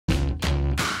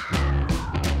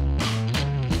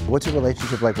What's your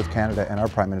relationship like with Canada and our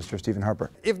Prime Minister, Stephen Harper?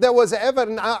 If there was ever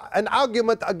an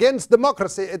argument against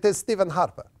democracy, it is Stephen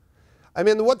Harper. I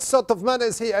mean, what sort of man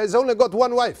is he? He's only got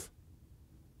one wife.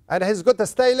 And he's got a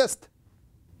stylist.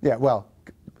 Yeah, well,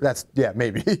 that's, yeah,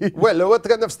 maybe. Well, what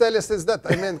kind of stylist is that?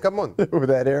 I mean, come on. With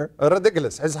that hair?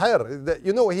 Ridiculous. His hair.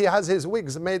 You know, he has his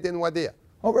wigs made in Wadiya.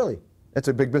 Oh, really? That's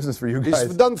a big business for you guys.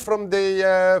 It's done from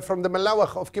the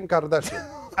malawakh of Kim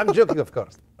Kardashian. I'm joking, of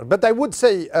course. But I would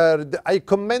say I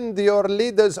commend your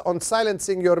leaders on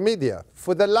silencing your media.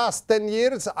 For the last 10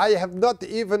 years, I have not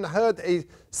even heard a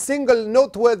single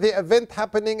noteworthy event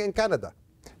happening in Canada.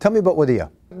 Tell me about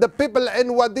Wadiya. The people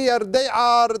in Wadiya, they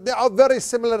are very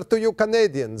similar to you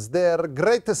Canadians. Their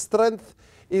greatest strength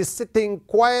is sitting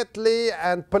quietly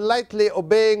and politely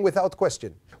obeying without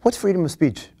question. What's freedom of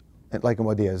speech like in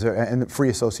Wadiya? Is there, and free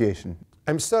association?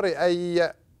 I'm sorry,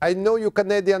 I know you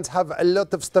Canadians have a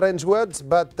lot of strange words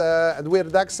and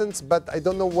weird accents, but I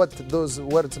don't know what those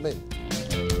words mean.